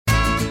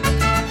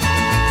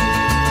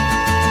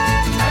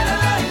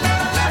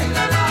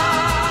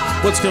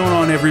What's going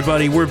on,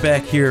 everybody? We're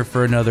back here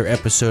for another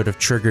episode of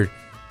Triggered.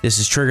 This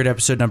is Triggered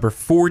episode number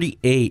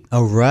 48.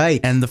 All right.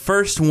 And the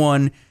first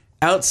one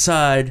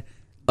outside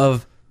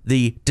of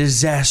the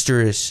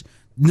disastrous,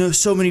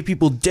 so many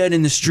people dead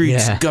in the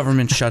streets,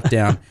 government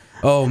shutdown.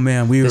 Oh,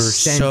 man, the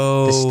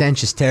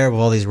stench is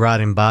terrible, all these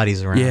rotting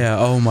bodies around. Yeah,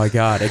 oh, my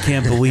God. I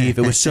can't believe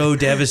it was so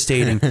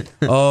devastating.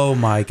 Oh,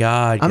 my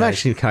God. I'm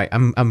actually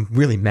I'm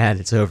really mad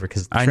it's over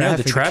because I know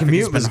the traffic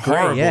has been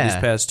horrible these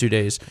past 2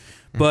 days.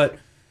 But...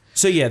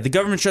 So, yeah, the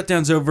government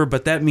shutdown's over,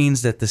 but that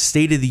means that the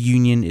State of the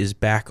Union is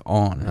back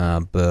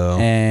on. Boo.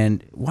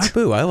 And why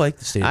boo? I like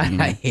the State of the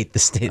Union. I hate the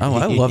State of the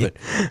Union. I love it.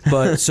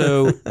 But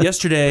so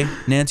yesterday,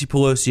 Nancy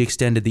Pelosi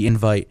extended the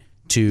invite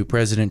to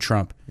President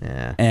Trump.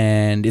 Yeah.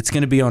 And it's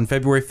going to be on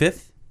February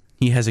 5th.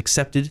 He has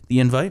accepted the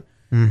invite.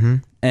 Mm-hmm.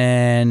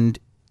 And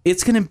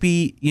it's going to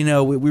be,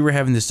 we were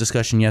having this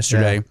discussion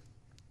yesterday,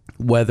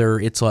 whether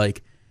it's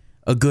like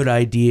a good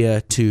idea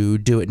to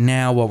do it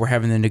now while we're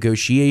having the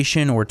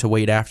negotiation or to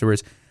wait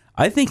afterwards.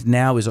 I think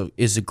now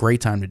is a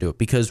great time to do it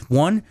because,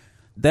 one,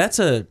 that's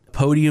a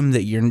podium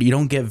that you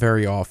don't get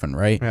very often,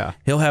 right? Yeah.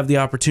 He'll have the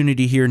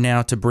opportunity here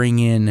now to bring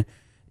in,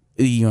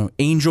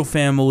 angel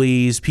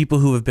families, people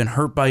who have been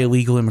hurt by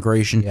illegal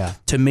immigration,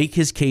 to make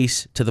his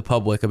case to the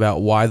public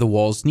about why the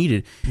wall's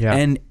needed. Yeah.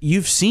 And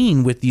you've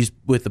seen with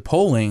the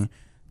polling,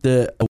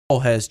 the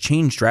wall has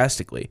changed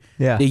drastically.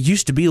 Yeah. It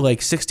used to be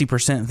like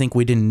 60% think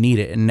we didn't need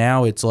it, and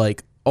now it's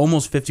like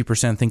almost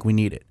 50% think we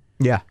need it.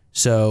 Yeah.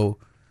 So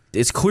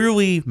it's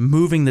clearly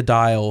moving the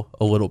dial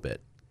a little bit.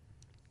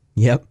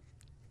 Yep.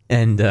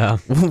 And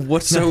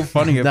what's so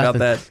funny about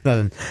that?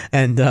 Nothing.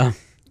 And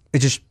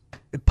it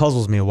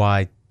puzzles me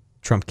why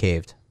Trump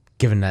caved,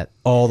 given that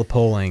all the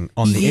polling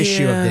on the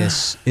issue of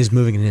this is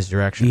moving in his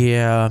direction.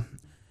 Yeah.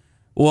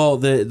 Well,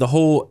 the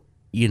whole,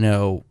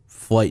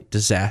 flight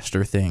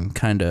disaster thing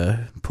kind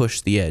of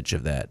pushed the edge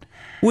of that,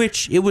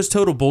 which it was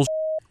total bullshit.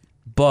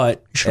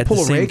 But at the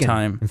same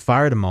time, and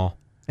fired them all,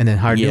 and then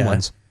hired new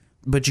ones.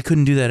 But you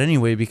couldn't do that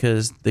anyway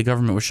because the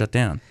government was shut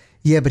down.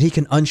 Yeah, but he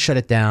can unshut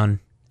it down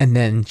and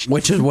then...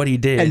 Which is what he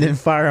did. And then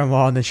fire them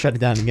all and then shut it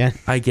down again.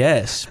 I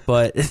guess,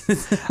 but...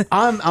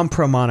 I'm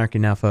pro-monarchy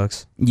now,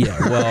 folks. Yeah,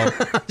 well...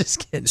 I'm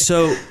just kidding.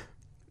 So...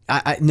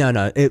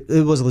 No,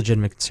 it was a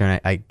legitimate concern.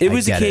 It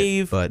was a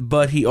cave,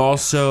 but he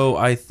also,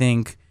 I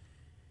think,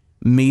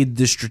 made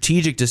the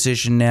strategic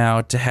decision now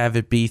to have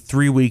it be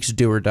 3 weeks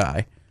do or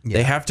die. Yeah.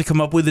 They have to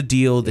come up with a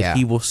deal that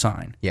he will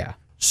sign. Yeah.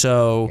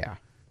 So... Yeah.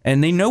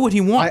 And they know what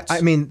he wants.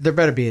 I mean, there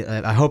better be...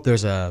 I hope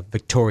there's a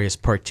victorious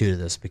part 2 to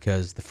this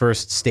because the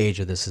first stage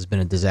of this has been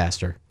a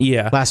disaster.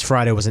 Yeah. Last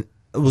Friday was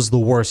the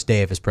worst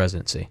day of his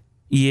presidency.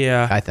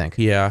 Yeah. I think.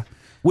 Yeah.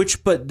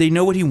 But they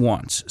know what he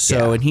wants.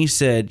 So, and he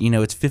said,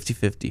 it's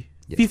 50-50.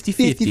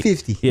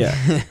 50-50.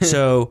 Yeah.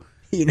 So...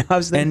 I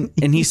was thinking...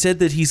 And he said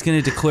that he's going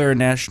to declare a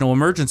national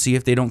emergency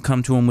if they don't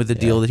come to him with a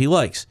deal that he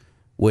likes.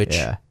 Which...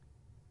 Yeah.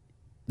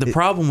 The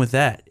problem with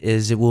that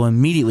is it will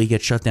immediately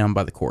get shut down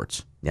by the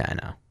courts. Yeah, I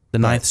know. The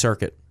Ninth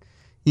Circuit.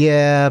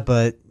 Yeah,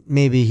 but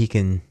maybe he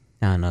can...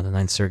 I don't know. The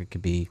Ninth Circuit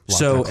could be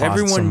locked in a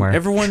closet somewhere.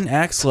 Everyone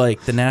acts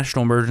like the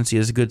national emergency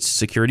is a good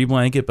security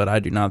blanket, but I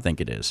do not think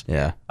it is.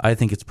 Yeah. I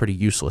think it's pretty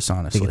useless,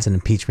 honestly. I think it's an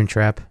impeachment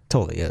trap.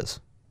 Totally is.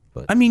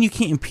 But I mean, you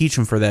can't impeach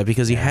him for that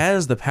because he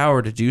has the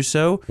power to do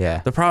so. Yeah.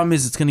 The problem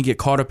is it's going to get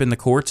caught up in the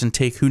courts and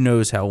take who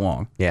knows how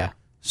long. Yeah.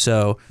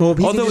 So,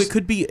 although it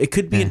could be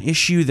an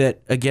issue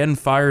that again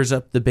fires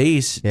up the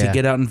base to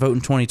get out and vote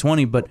in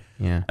 2020, but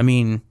I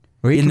mean...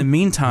 In the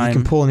meantime... You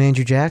can pull an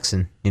Andrew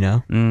Jackson,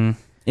 In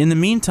the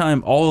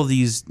meantime, all of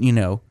these,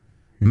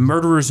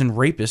 murderers and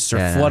rapists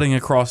are flooding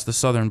across the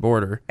southern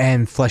border.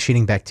 And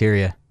flesh-eating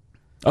bacteria.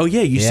 Oh,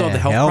 yeah. You saw the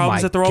health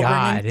problems that they're all bringing? Oh,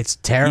 my God. It's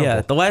terrible.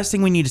 Yeah. The last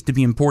thing we need is to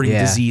be importing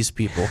diseased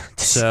people.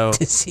 So,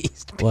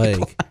 diseased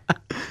people.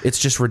 It's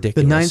just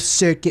ridiculous. The Ninth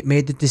Circuit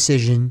made the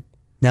decision.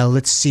 Now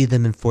let's see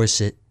them enforce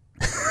it.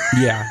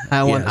 Yeah.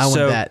 I want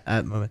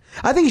that moment.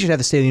 I think you should have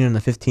the State of the Union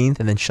on the 15th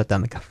and then shut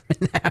down the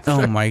government after.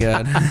 Oh, my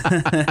God.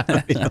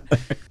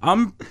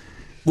 I'm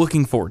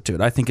looking forward to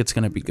it. I think it's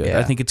going to be good. Yeah,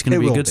 I think it's going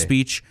to be a good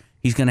speech.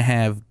 He's going to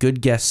have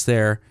good guests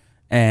there,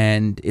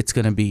 and it's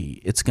going to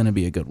be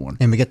a good one.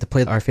 And we get to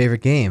play our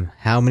favorite game.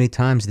 How many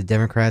times did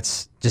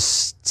Democrats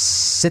just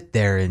sit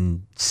there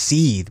and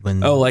seethe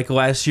when... Oh, like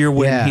last year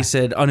when he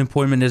said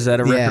unemployment is at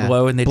a record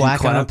low and they didn't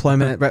clap? Black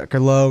unemployment at record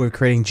low. We're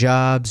creating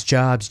jobs.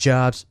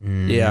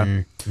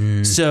 Yeah.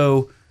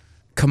 So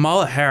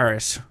Kamala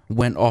Harris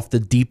went off the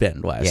deep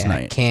end last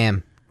night.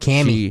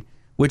 Cammy.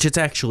 Which it's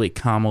actually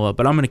Kamala,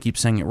 but I'm going to keep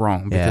saying it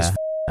wrong because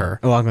her.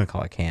 Oh, I'm going to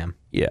call it Cam.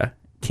 Yeah.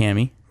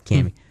 Cammy.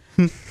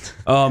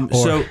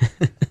 So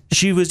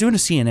she was doing a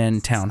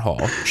CNN town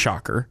hall,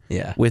 shocker,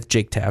 with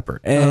Jake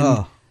Tapper.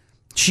 And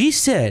she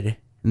said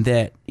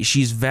that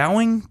she's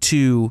vowing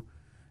to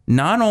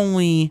not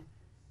only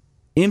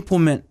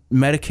implement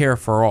Medicare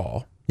for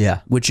all,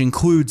 which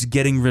includes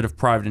getting rid of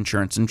private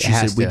insurance, and she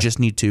said we just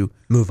need to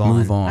move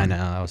on. I know,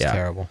 that was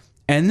terrible.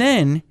 And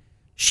then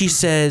she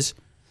says,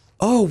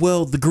 oh,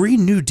 well, the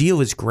Green New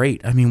Deal is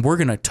great. I mean, we're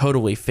going to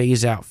totally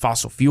phase out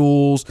fossil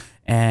fuels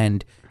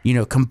and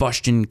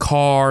combustion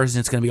cars, and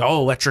it's going to be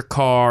all electric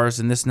cars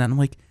and this and that. I'm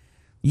like,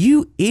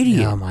 you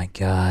idiot. Oh my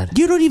God.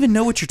 You don't even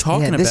know what you're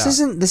talking about.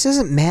 This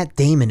isn't Matt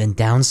Damon and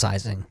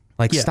downsizing.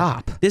 Like,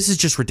 stop. This is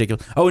just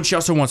ridiculous. Oh, and she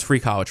also wants free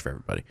college for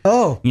everybody.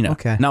 Oh,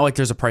 okay. Not like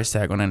there's a price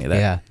tag on any of that.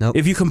 Yeah, nope.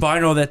 If you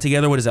combine all that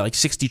together, what is that, like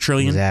 60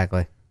 trillion?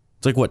 Exactly.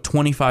 It's like, what,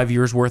 25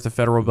 years worth of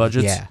federal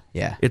budgets?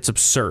 Yeah. It's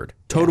absurd.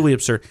 Totally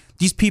absurd.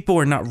 These people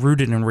are not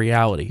rooted in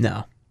reality.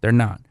 No. They're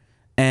not.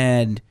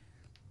 And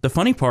the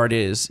funny part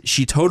is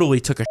she totally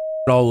took a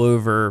all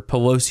over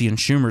Pelosi and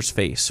Schumer's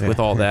face with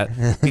all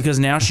that, because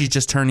now she's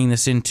just turning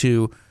this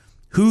into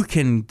who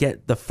can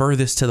get the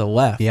furthest to the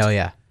left.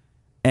 Yeah.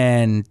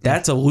 And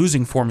that's a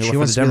losing formula She for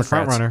wants the to be the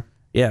Democrats. front runner.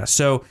 Yeah,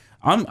 so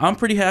I'm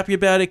pretty happy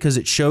about it because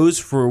it shows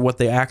for what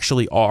they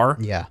actually are.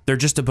 Yeah. They're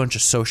just a bunch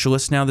of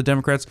socialists now, the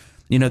Democrats.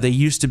 They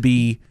used to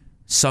be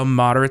some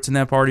moderates in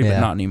that party, but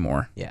not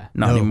anymore. Yeah.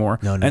 Not anymore.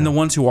 No. And the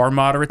ones who are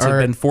moderates have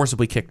been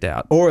forcibly kicked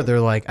out. Or they're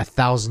like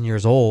 1,000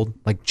 years old,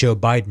 like Joe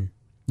Biden.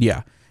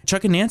 Yeah.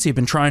 Chuck and Nancy have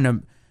been trying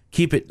to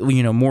keep it,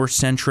 more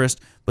centrist,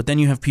 but then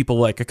you have people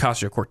like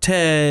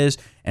Ocasio-Cortez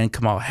and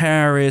Kamala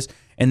Harris,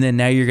 and then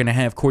now you're going to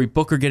have Cory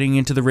Booker getting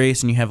into the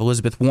race, and you have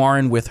Elizabeth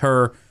Warren with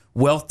her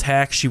wealth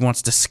tax. She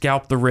wants to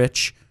scalp the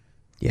rich.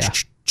 Yeah.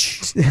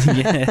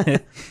 Yeah.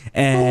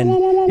 And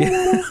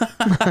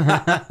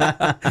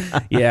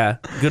yeah,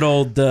 good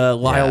old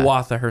Lyle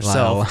Watha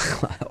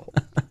herself.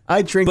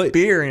 I drink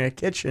beer in a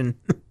kitchen.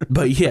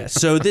 But yeah,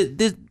 so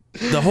the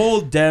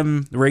whole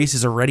Dem race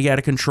is already out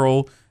of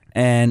control,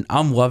 and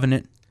I'm loving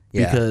it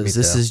because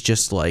this is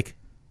just like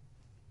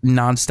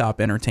nonstop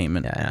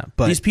entertainment. Yeah,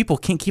 but these people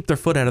can't keep their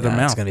foot out of their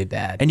mouth. It's gonna be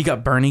bad. And you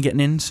got Bernie getting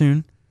in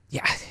soon.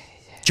 Yeah,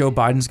 Joe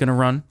Biden's gonna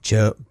run.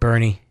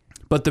 Bernie.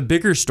 But the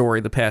bigger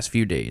story the past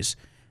few days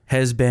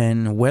has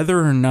been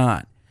whether or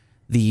not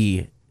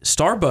the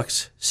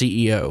Starbucks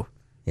CEO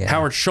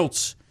Howard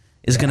Schultz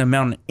is going to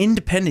mount an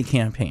independent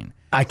campaign.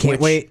 I can't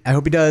wait. I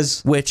hope he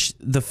does. Which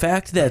the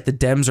fact that the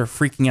Dems are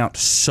freaking out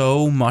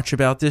so much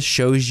about this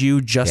shows you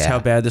just how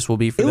bad this will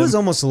be for them. It was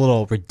almost a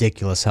little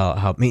ridiculous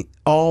how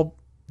all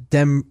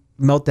Dem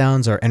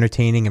meltdowns are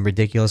entertaining and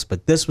ridiculous,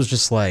 but this was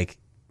just like,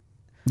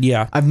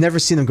 I've never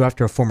seen them go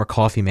after a former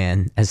coffee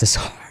man as this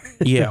hard.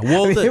 Yeah,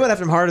 well, they went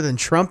after him harder than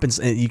Trump, and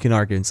you can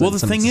argue. In well, the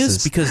thing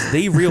is, because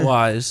they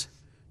realize,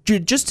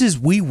 just as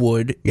we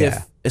would,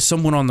 if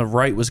someone on the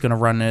right was going to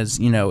run as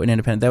an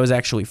independent, that was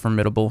actually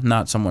formidable,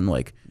 not someone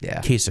like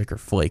Kasich or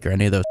Flake or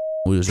any of those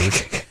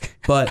losers.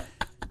 But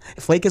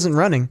Flake isn't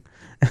running.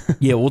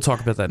 Yeah, we'll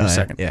talk about that in a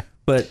second. Yeah,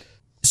 but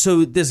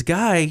so this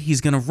guy, he's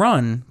going to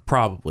run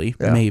probably,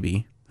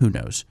 maybe, who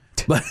knows?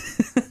 But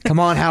come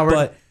on,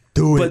 Howard,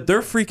 do it. But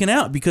they're freaking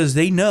out because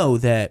they know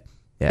that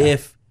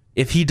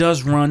if he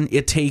does run,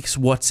 it takes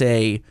what's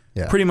a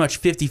pretty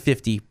much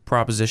 50-50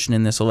 proposition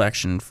in this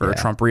election for a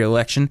Trump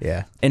re-election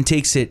and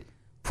takes it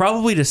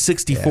probably to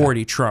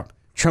 60-40 Trump.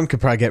 Trump could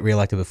probably get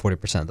reelected with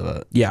 40% of the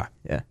vote. Yeah.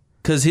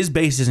 Because his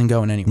base isn't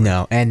going anywhere.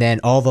 No, and then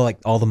all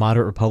the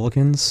moderate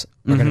Republicans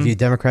are going to view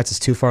Democrats as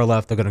too far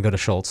left. They're going to go to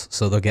Schultz,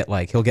 so he'll get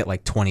like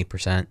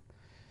 20%.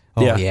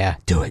 Oh yeah,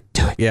 do it.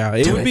 Yeah,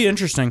 it would be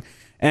interesting.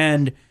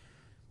 And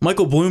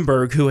Michael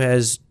Bloomberg, who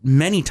has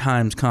many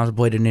times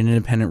contemplated an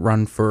independent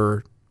run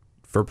for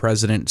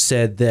president,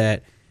 said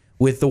that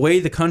with the way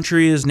the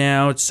country is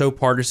now, it's so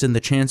partisan, the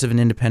chance of an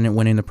independent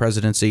winning the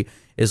presidency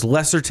is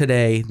lesser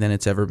today than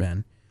it's ever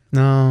been.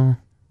 No.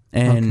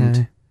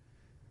 And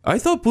I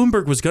thought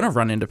Bloomberg was going to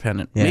run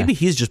independent. Yeah. Maybe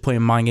he's just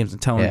playing mind games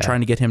and trying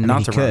to get him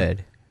not to run.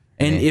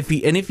 And if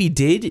he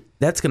did,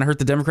 that's going to hurt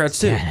the Democrats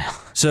too. Yeah,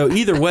 so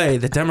either way,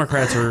 the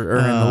Democrats are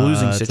in the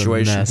losing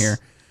situation here.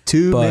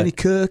 Too many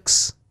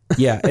cooks.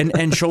 Yeah,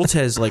 and Schultz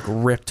has like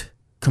ripped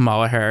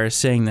Kamala Harris,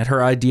 saying that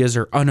her ideas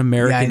are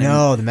un-American. Yeah, I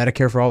know. The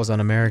Medicare for All was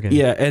un-American.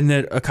 Yeah, and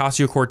that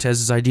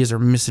Ocasio-Cortez's ideas are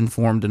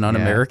misinformed and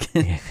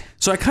un-American. Yeah.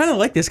 So I kind of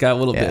like this guy a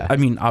little bit. I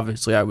mean,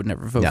 obviously, I would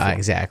never vote for him.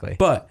 Exactly.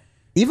 But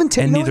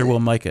and neither will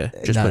Micah.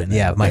 Just put it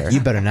yeah, Mike,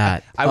 you better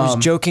not. I was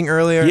joking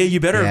earlier. Yeah, you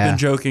better have been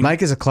joking.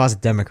 Mike is a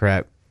closet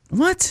Democrat.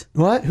 What?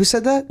 Who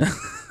said that?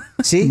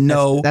 See?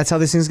 No. That's how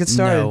these things get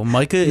started. No,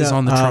 Micah is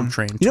on the Trump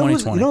train,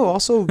 2020. You know who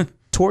also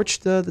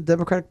torched the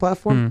Democratic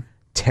platform?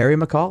 Terry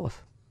McAuliffe.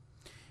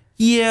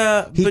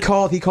 Yeah, he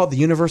called the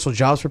universal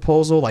jobs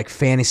proposal like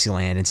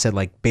Fantasyland and said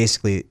like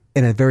basically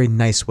in a very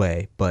nice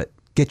way, but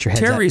get your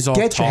heads your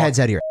heads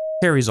out of your.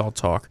 Terry's all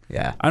talk.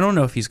 Yeah, I don't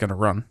know if he's going to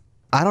run.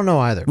 I don't know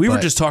either. We were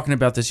just talking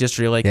about this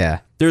yesterday.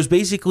 Like, there's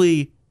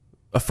basically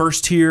a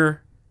first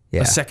tier,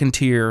 a second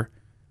tier,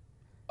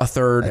 a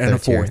third, and a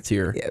fourth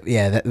tier.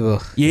 In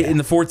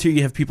the fourth tier,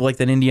 you have people like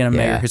that Indiana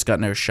mayor who's got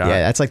no shot.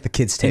 Yeah, that's like the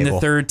kids' table. In the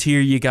third tier,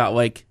 you got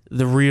like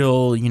the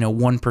real,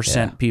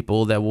 1%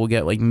 people that will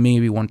get like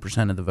maybe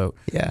 1% of the vote.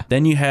 Yeah.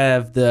 Then you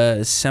have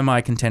the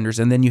semi-contenders,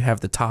 and then you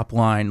have the top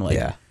line,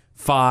 like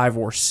 5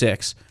 or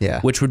 6,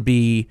 which would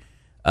be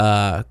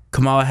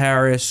Kamala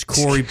Harris,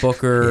 Cory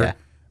Booker,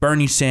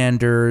 Bernie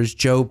Sanders,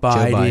 Joe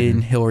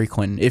Biden, Hillary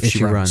Clinton, if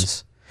she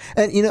runs.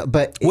 And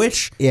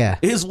which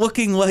is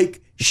looking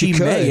like she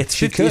may. It's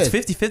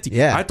 50-50.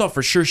 Yeah. I thought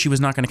for sure she was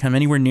not going to come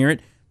anywhere near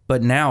it,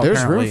 but now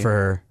there's room for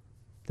her.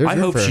 I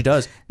hope she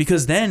does,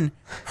 because then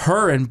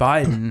her and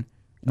Biden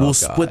will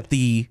split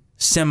the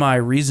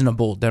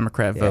semi-reasonable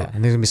Democrat vote,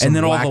 and there's gonna be some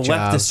then all whack the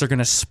job. leftists are going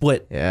to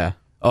split. Yeah.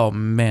 Oh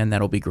man,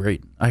 that'll be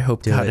great. I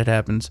hope to God it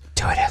happens.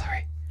 Do it,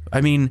 Hillary.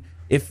 I mean,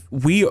 if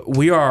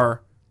we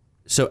are,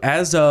 so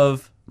as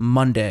of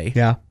Monday,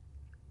 Yeah.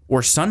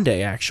 or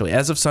Sunday actually,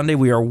 as of Sunday,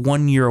 we are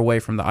 1 year away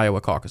from the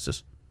Iowa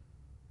caucuses.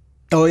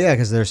 Oh yeah,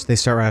 because they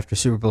start right after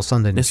Super Bowl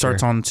Sunday. It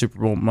starts on Super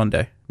Bowl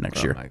Monday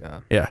next year. Oh my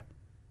God. Yeah.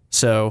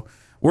 So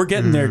we're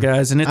getting there,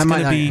 guys, and it's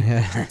gonna be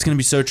it's gonna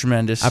be so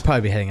tremendous. I'll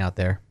probably be heading out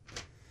there.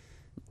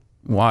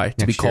 Why?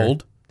 To be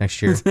cold?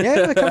 Next year.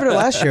 Yeah, I covered it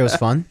last year. It was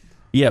fun.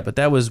 Yeah, but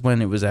that was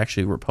when it was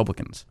actually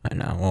Republicans. I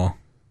know. Well,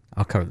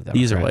 I'll cover the Democrats.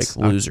 These are like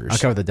losers. I'll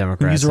cover the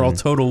Democrats. These are all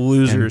total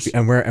losers.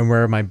 And where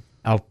am I?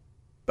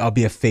 I'll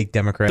be a fake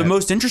Democrat. The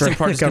most interesting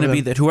part is going to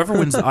be that whoever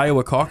wins the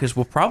Iowa caucus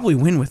will probably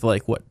win with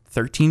like what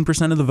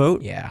 13% of the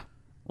vote. Yeah.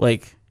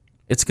 Like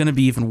it's going to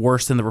be even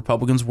worse than the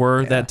Republicans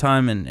were that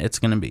time, and it's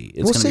going to be.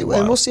 We'll see, and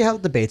we'll see how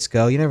the debates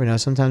go. You never know.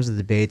 Sometimes the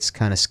debates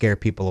kind of scare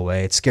people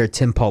away. It scared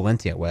Tim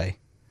Pawlenty away.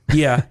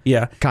 Yeah.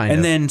 Kind of.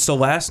 And then so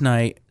last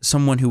night,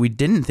 someone who we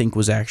didn't think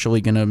was actually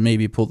going to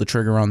maybe pull the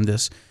trigger on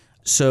this.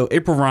 So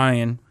April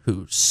Ryan,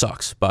 who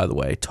sucks, by the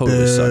way,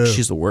 totally sucks.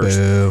 She's the worst.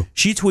 Boo.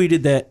 She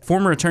tweeted that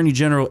former Attorney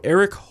General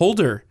Eric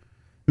Holder,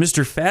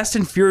 Mr. Fast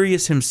and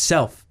Furious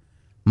himself,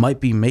 might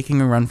be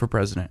making a run for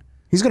president.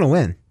 He's going to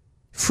win.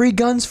 Free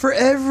guns for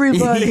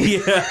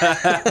everybody.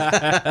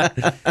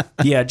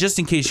 Yeah, just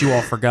in case you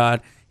all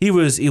forgot, he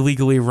was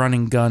illegally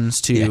running guns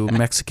to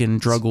Mexican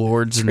drug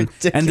lords and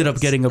ended up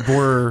getting a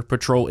Border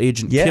Patrol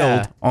agent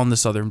killed on the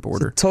southern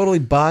border. Totally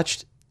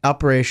botched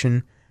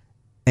operation.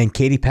 And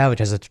Katie Pavlich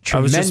has a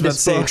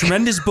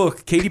tremendous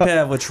book Katie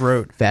Pavlich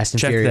wrote. Fast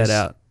and Check Furious. that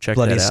out. Check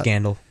Bloody that out.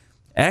 Scandal.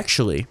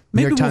 Actually,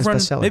 New York Times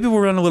bestseller. maybe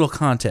we'll run a little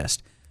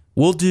contest.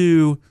 We'll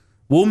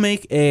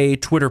make a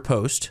Twitter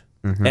post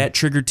at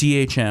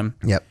TriggerTHM.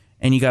 Yep.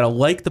 And you got to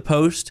like the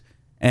post,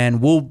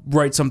 and we'll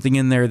write something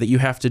in there that you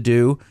have to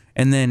do,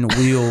 and then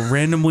we'll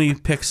randomly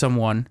pick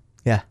someone.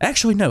 Yeah.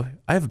 Actually, no,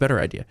 I have a better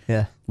idea.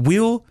 Yeah.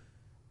 We'll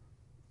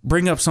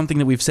bring up something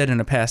that we've said in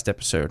a past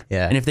episode.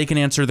 Yeah. And if they can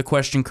answer the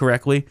question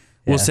correctly,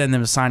 we'll send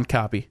them a signed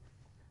copy.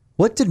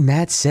 What did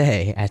Matt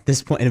say at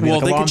this point? It'd be Well,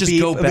 like they could just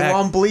go back. A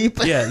long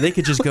bleep. Yeah, they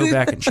could just go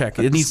back and check.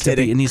 It needs to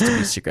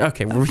be secret.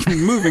 Okay, we're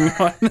moving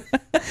on.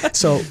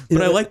 So,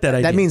 but I like that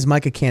idea. That means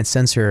Micah can't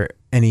censor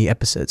any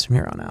episodes from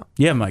here on out.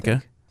 Yeah,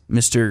 Micah,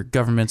 Mr.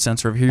 Government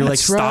Censor over here. You're like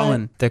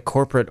Stalin. The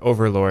corporate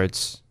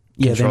overlords.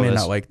 Yeah, they may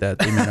not like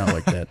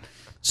that.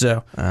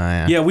 So,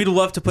 we'd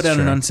love to put out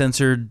an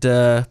uncensored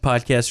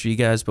podcast for you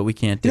guys, but we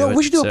can't do it.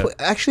 We should do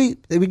actually,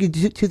 we could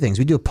do two things.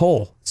 We do a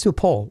poll. Let's do a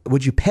poll.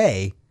 Would you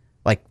pay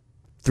like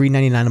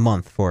 $3.99 a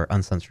month for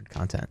uncensored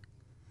content?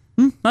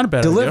 Not a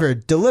bad idea.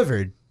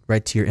 Delivered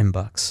right to your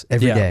inbox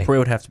every day. It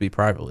would have to be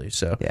privately.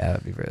 So yeah,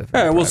 it'd be very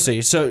all right, we'll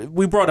see. So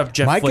we brought up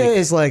Jeff Micah Flake.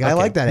 is like, I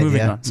like that moving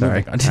idea. On,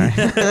 Sorry.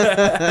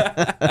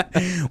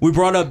 We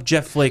brought up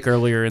Jeff Flake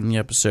earlier in the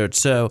episode.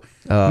 So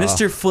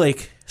Mr.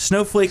 Flake,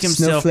 Snowflake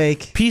himself,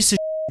 piece of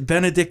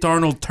Benedict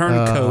Arnold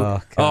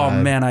turncoat. Oh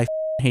man, I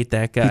hate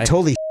that guy. He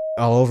totally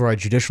all over our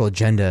judicial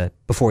agenda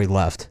before he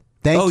left.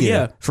 Thank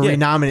you for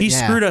renominating. He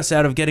screwed us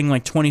out of getting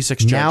like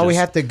 26 judges. Now we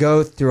have to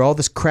go through all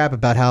this crap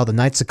about how the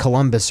Knights of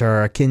Columbus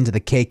are akin to the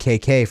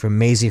KKK from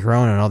Mazie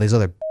Hirono and all these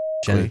other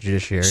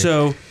judiciary.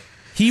 So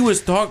he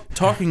was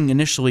talking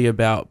initially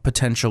about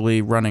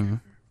potentially running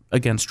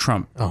against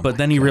Trump, but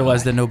then he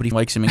realized that nobody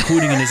likes him,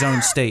 including in his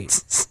own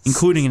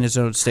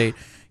state.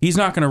 He's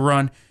not going to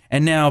run,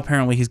 and now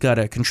apparently he's got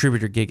a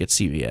contributor gig at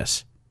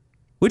CBS,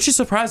 which is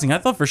surprising. I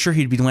thought for sure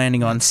he'd be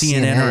landing on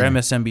CNN or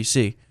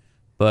MSNBC.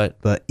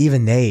 But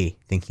even they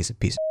think he's a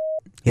piece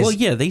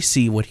of they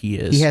see what he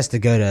is. He has to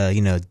go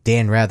to,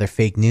 Dan Rather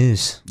fake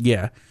news.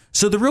 Yeah.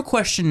 So the real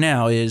question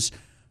now is,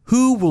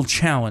 who will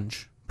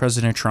challenge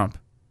President Trump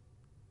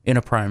in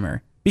a primary?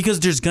 Because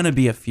there's going to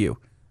be a few.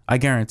 I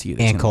guarantee you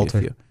there's going to be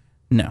a few.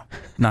 No,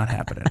 not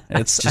happening.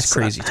 It's just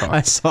crazy talk.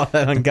 I saw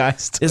that on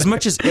Guy's Twitter. As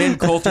much as Ann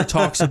Coulter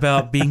talks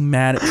about being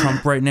mad at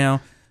Trump right now,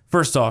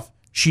 first off,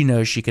 she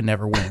knows she can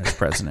never win as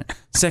president.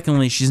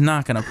 Secondly, she's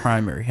not going to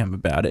primary him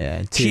about it.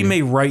 Yeah, she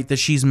may write that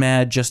she's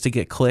mad just to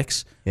get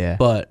clicks. Yeah,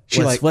 but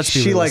let's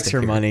be she likes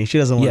her money. She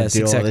doesn't want to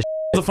do all this.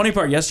 The funny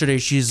part yesterday,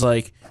 she's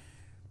like,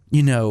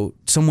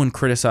 someone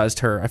criticized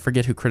her. I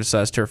forget who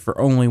criticized her for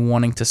only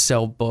wanting to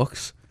sell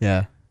books.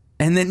 Yeah,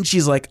 and then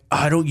she's like,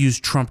 I don't use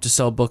Trump to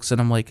sell books, and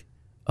I'm like,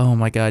 oh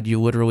my God,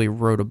 you literally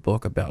wrote a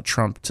book about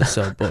Trump to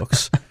sell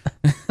books.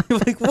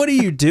 Like, what are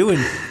you doing?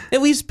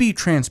 At least be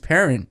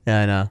transparent.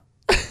 Yeah, I know.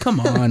 Come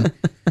on.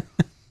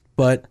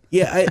 But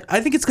yeah,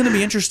 I think it's going to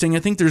be interesting. I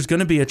think there's going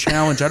to be a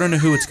challenge. I don't know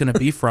who it's going to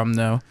be from,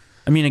 though.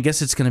 I mean, I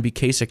guess it's going to be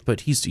Kasich,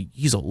 but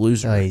he's a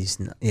loser. Oh, he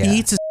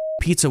eats his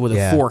pizza with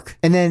a fork.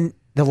 And then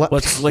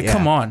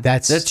come on.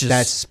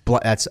 That's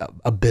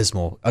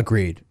abysmal.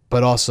 Agreed.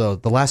 But also,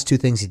 the last two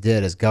things he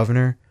did as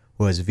governor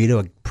was veto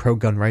a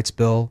pro-gun rights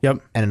bill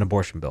and an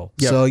abortion bill.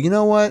 Yep. So, you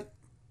know what?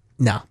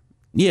 No.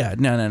 Yeah,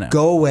 no.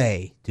 Go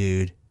away,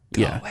 dude.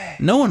 Go away.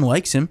 No one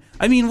likes him.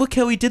 I mean, look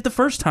how he did the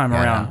first time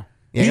around.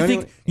 Yeah,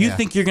 you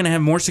think you're going to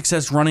have more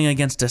success running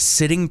against a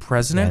sitting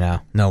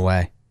president? No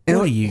way.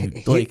 What do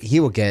you like? He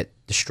will get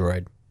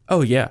destroyed.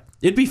 Oh yeah,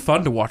 it'd be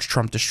fun to watch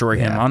Trump destroy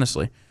him.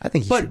 Honestly, I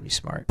think he should be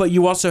smart. But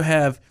you also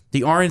have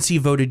the RNC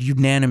voted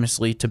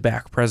unanimously to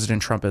back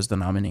President Trump as the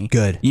nominee.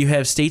 Good. You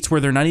have states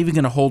where they're not even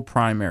going to hold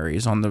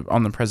primaries on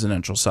the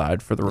presidential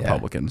side for the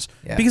Republicans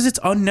because it's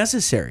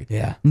unnecessary.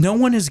 Yeah. No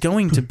one is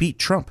going to beat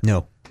Trump.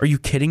 No. Are you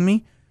kidding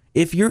me?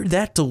 If you're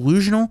that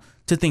delusional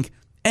to think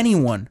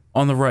anyone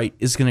on the right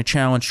is going to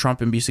challenge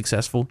Trump and be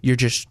successful, you're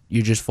just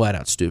flat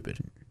out stupid.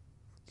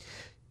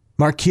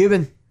 Mark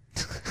Cuban.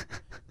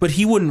 But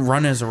he wouldn't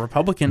run as a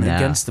Republican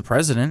against the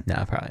president.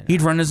 No, probably not.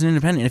 He'd run as an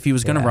independent if he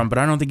was going to run, but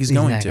I don't think he's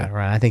going to.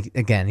 Right. I think,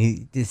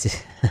 again, it's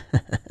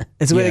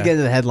a way to get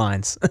into the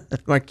headlines.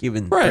 Mark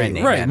Cuban.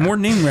 Right. More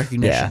name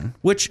recognition.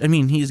 Which, I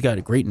mean, he's got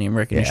a great name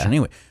recognition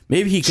anyway.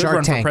 Maybe he could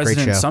run for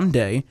president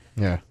someday.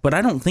 Yeah. But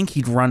I don't think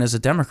he'd run as a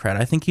Democrat.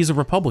 I think he's a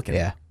Republican.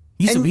 Yeah.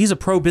 He's a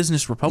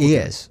pro-business Republican. He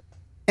is.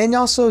 And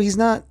also, he's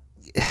not...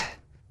 You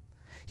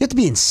have to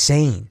be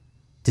insane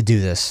to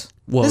do this.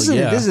 Well, this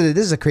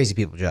is a crazy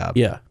people job.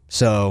 Yeah.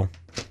 So,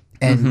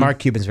 and Mark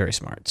Cuban's very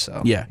smart,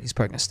 so he's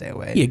probably going to stay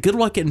away. Yeah, good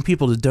luck getting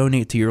people to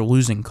donate to your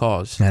losing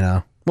cause. I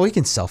know. Well, he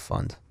can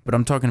self-fund. But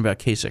I'm talking about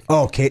Kasich.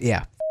 Oh, okay,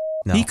 yeah.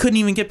 No. He couldn't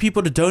even get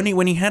people to donate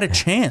when he had a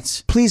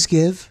chance. Please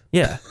give.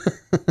 Yeah.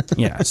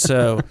 Yeah,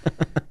 so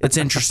it's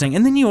interesting.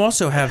 And then you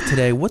also have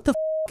today, what the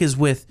is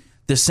with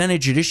the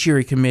Senate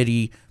Judiciary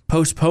Committee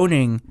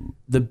postponing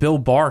the Bill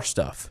Barr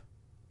stuff?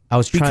 I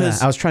was trying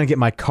to get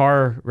my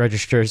car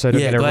registered so I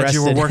don't get arrested.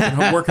 Yeah, glad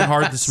you were working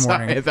hard this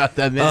morning. Sorry about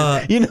that,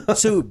 man.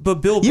 But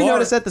Bill Barr... You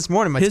noticed that this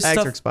morning, my tags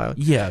are expired.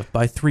 Yeah,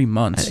 by 3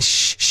 months.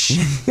 Shh.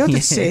 You don't have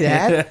to say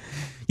that.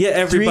 Yeah,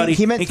 everybody,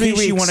 he meant in 3 case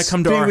weeks. you want to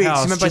come to our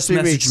house, just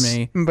message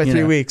me. By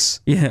 3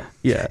 weeks. Yeah.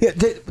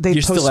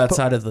 You're still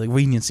outside of the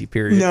leniency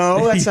period.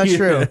 No, that's not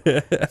true.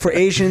 For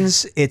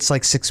Asians, it's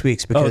like 6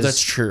 weeks. Because,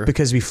 that's true.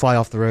 Because we fly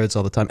off the roads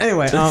all the time.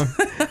 Anyway,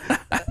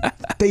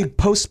 they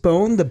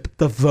postponed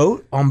the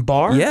vote on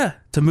Barr? Yeah,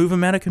 to move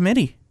him out of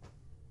committee.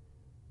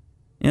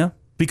 Yeah,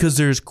 because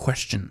there's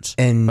questions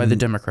by the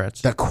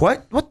Democrats.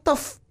 What the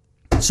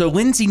So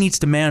Lindsey needs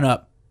to man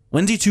up.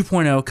 Lindsey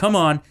 2.0, come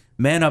on,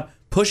 man up,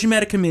 push him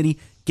out of committee,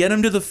 get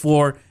him to the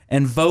floor,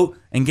 and vote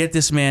and get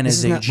this man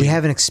as AG. We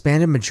have an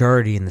expanded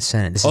majority in the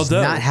Senate. This is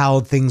not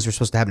how things are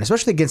supposed to happen,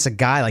 especially against a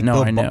guy like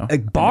Bill Barr.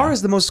 Barr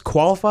is the most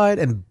qualified,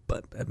 and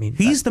I mean,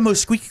 he's the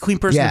most squeaky clean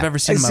person I've ever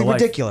seen in my life.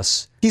 It's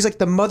ridiculous. He's like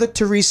the Mother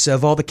Teresa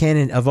of all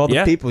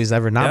the people he's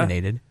ever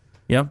nominated.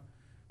 Yep.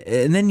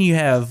 And then you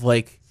have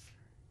like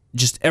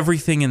just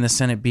everything in the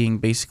Senate being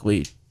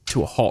basically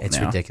to a halt. It's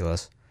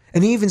ridiculous.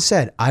 And he even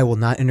said, "I will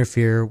not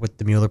interfere with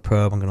the Mueller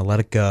probe. I'm going to let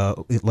it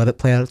go, let it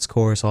play out its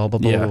course." All blah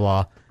blah blah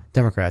blah.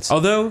 Democrats.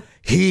 Although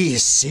he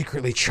is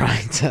secretly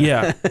trying to.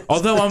 Yeah.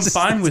 Although I'm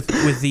fine with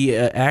the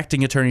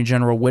acting Attorney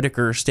General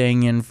Whitaker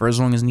staying in for as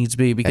long as needs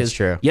be, because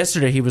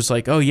yesterday he was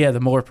like, "Oh yeah, the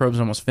Mueller probe's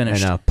almost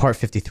finished." I know. Part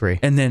 53.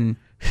 And then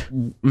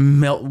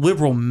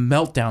liberal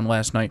meltdown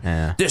last night.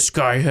 Yeah. This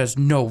guy has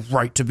no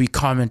right to be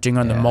commenting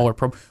on the Mueller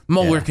probe.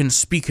 Mueller can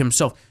speak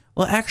himself.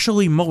 Well,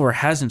 actually, Mueller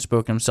hasn't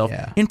spoken himself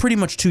in pretty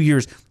much 2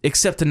 years,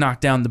 except to knock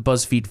down the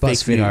BuzzFeed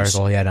fake news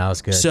article. Yeah, no, it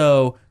was good.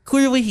 So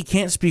clearly, he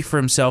can't speak for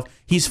himself.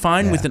 He's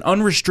fine with an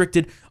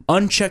unrestricted,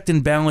 unchecked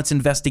and balanced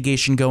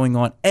investigation going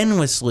on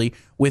endlessly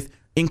with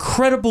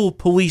incredible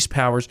police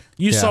powers.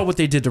 You saw what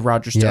they did to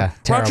Roger Stone. Yeah,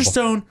 Roger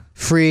Stone.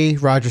 Free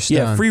Roger Stone.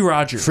 Yeah, free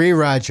Roger. Free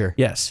Roger.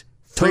 Yes,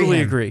 totally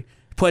agree.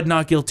 Pled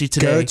not guilty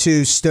today. Go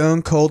to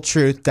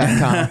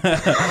stonecoldtruth.com.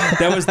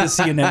 That was the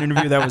CNN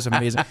interview. That was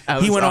amazing.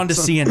 He went on to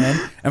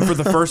CNN, and for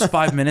the first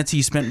 5 minutes,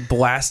 he spent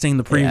blasting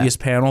the previous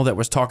panel that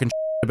was talking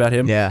about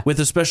him. Yeah. With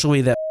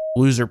especially that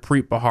loser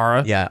Preet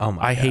Bharara. Yeah. Oh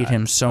my God. I hate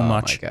him so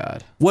much. Oh my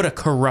God. What a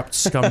corrupt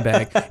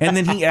scumbag. And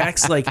then he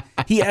acts like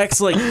he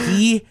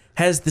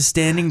has the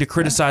standing to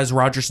criticize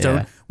Roger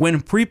Stone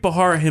when Preet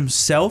Bharara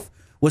himself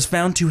was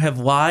found to have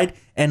lied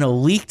in a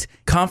leaked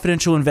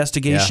confidential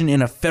investigation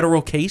in a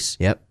federal case.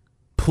 Yep.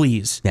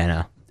 Please. Yeah,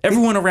 no.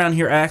 Everyone around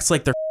here acts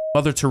like they're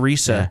Mother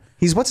Teresa. Yeah.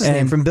 He's what's his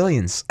name from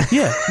Billions.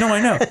 Yeah, no, I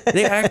know.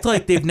 They act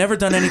like they've never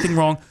done anything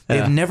wrong.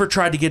 They've never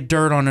tried to get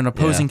dirt on an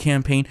opposing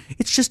campaign.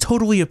 It's just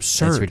totally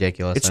absurd. It's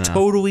ridiculous. It's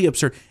totally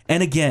absurd.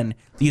 And again,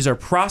 these are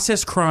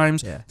process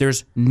crimes. Yeah.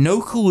 There's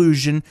no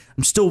collusion.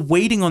 I'm still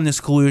waiting on this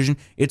collusion.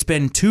 It's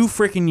been 2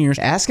 freaking years.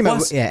 Ask him about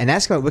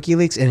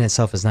WikiLeaks in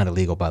itself is not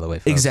illegal, by the way,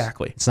 folks.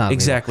 Exactly. It's not illegal.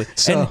 Exactly.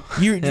 So,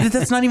 and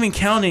that's not even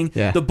counting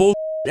the bull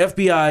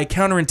FBI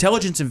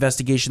counterintelligence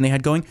investigation they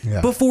had going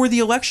before the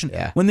election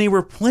when they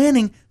were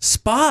planning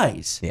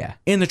spies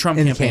in the Trump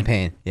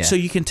campaign. Yeah. So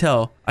you can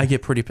tell I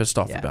get pretty pissed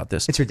off about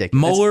this. It's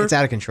ridiculous. Mueller, it's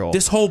out of control.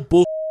 This whole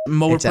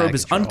Mueller probe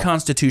is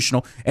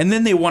unconstitutional, and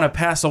then they want to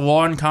pass a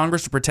law in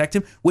Congress to protect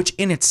him, which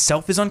in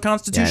itself is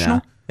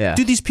unconstitutional. Yeah.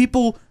 Do these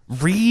people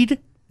read?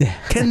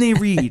 Can they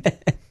read?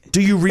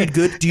 Do you read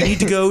good? Do you need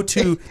to go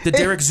to the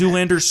Derek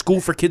Zoolander School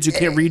for Kids Who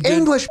Can't Read Good?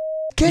 English.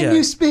 Can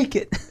you speak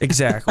it?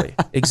 Exactly.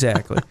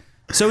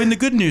 So in the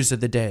good news of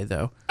the day,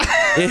 though,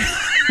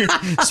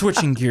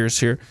 Switching gears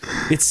here.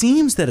 It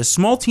seems that a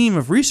small team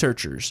of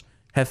researchers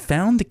have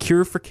found the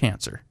cure for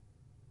cancer.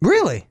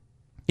 Really?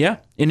 Yeah,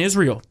 in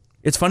Israel.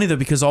 It's funny, though,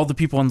 because all the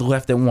people on the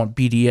left that want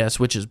BDS,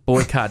 which is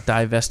boycott,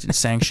 divest, and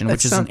sanction,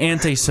 which is an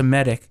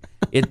anti-Semitic.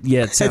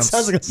 It sounds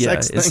like a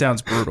sex thing. It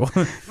sounds brutal.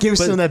 Give me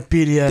some of that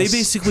BDS. They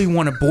basically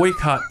want to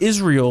boycott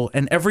Israel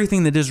and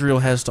everything that Israel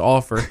has to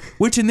offer,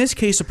 which in this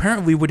case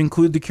apparently would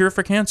include the cure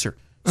for cancer.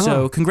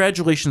 So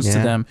congratulations to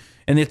them.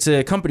 And it's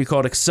a company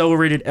called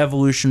Accelerated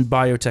Evolution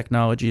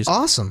Biotechnologies.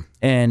 Awesome.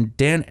 And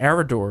Dan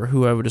Arador,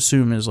 who I would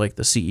assume is like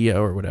the CEO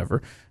or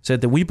whatever,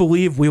 said that we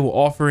believe we will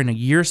offer in a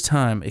year's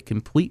time a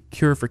complete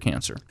cure for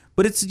cancer.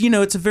 But it's,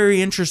 it's a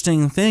very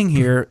interesting thing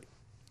here.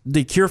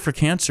 The cure for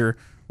cancer,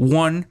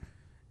 one,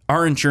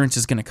 our insurance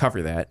is going to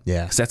cover that.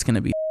 Yeah. Because that's going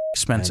to be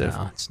expensive.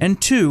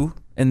 And two,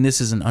 and this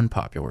is an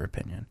unpopular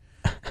opinion,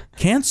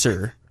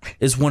 cancer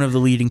is one of the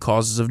leading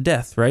causes of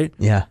death, right?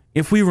 Yeah.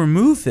 If we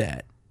remove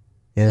that,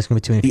 that's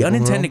going to be too many the people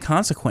unintended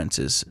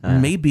consequences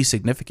may be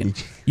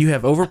significant. You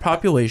have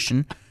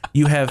overpopulation.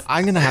 You have.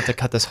 I'm gonna have to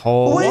cut this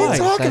whole. What are you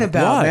talking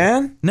about,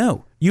 man?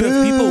 No, you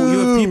have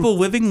people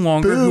living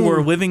longer who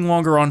are living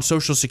longer on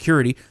Social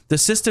Security. The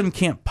system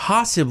can't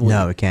possibly.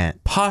 No, it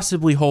can't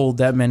possibly hold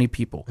that many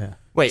people. Yeah.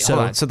 Wait, hold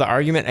on. So the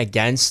argument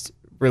against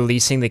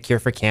releasing the cure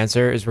for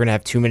cancer is we're gonna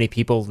have too many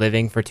people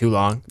living for too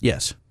long.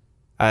 Yes,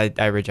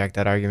 I reject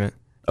that argument.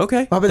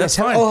 Okay, that's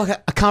fine. Okay,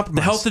 a compromise.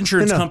 The health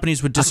insurance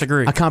companies would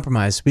disagree. A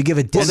compromise. We give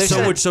a discount.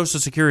 So would Social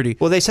Security.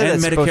 Well, they said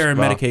and that's Medicare and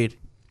Medicaid.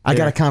 I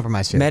got a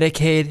compromise here.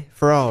 Medicaid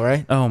for all,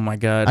 right? Oh my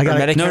God. I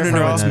got Medicare no,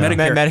 for all? it's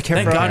Medicare. Medicare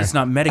Thank for God all. it's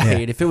not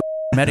Medicaid. If it was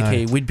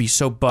Medicaid, we'd be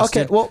so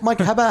busted. Okay, well, Mike,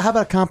 how about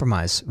a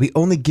compromise? We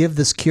only give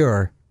this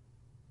cure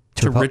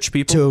to rich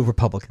people, to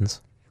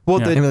Republicans. Well,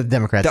 the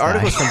Democrats. The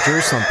article's from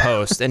Jerusalem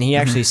Post, and he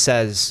actually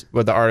says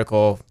what the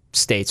article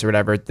states or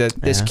whatever that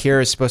this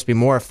cure is supposed to be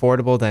more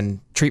affordable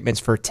than treatments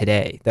for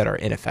today that are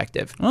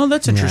ineffective. Oh,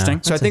 that's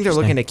interesting. So I think they're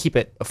looking to keep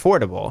it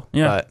affordable,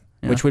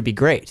 which would be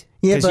great.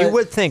 Yeah, because you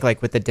would think,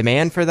 like, with the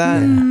demand for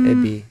that,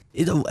 it'd be.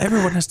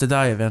 Everyone has to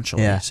die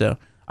eventually. Yeah. So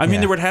I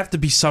mean, there would have to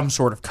be some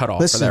sort of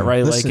cutoff for that,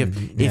 right? Like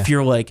if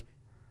you're like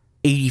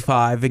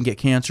 85 and get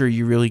cancer,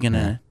 you're really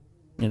gonna,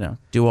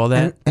 do all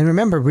that. And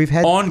remember, we've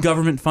had on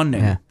government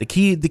funding. Yeah. The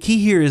key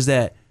here is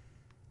that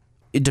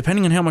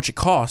depending on how much it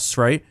costs,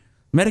 right?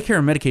 Medicare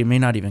and Medicaid may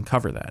not even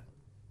cover that.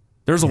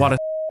 There's a lot of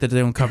that they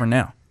don't cover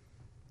now.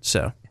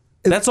 So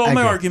that's all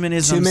my argument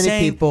is. Too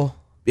many people.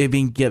 It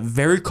being get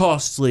very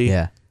costly.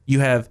 Yeah.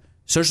 You have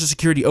Social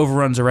Security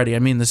overruns already. I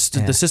mean, the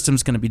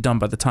system's going to be done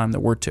by the time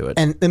that we're to it.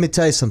 And let me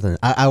tell you something.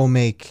 I will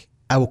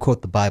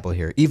quote the Bible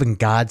here. Even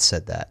God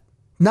said that.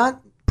 Not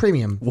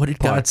premium. What did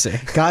God say?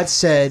 God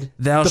said,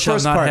 "Thou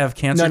shalt not have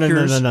cancer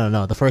cures."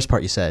 No. The first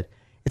part you said.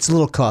 It's a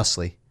little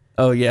costly.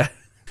 Oh yeah.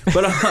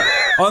 But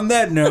on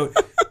that note,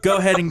 go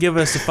ahead and give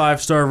us a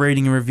 5-star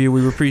rating and review.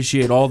 We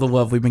appreciate all the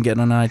love we've been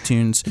getting on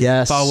iTunes.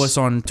 Yes. Follow us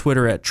on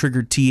Twitter at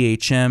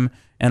TriggeredTHM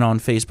and on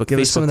Facebook. Give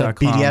us some of that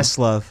BDS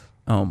love.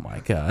 Oh my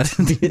God.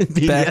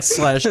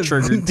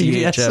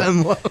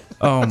 /TriggeredTHM.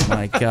 Oh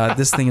my God.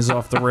 This thing is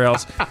off the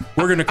rails.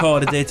 We're going to call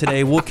it a day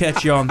today. We'll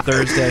catch you on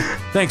Thursday.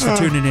 Thanks for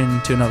tuning in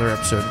to another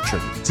episode of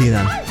Triggered. See you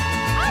then.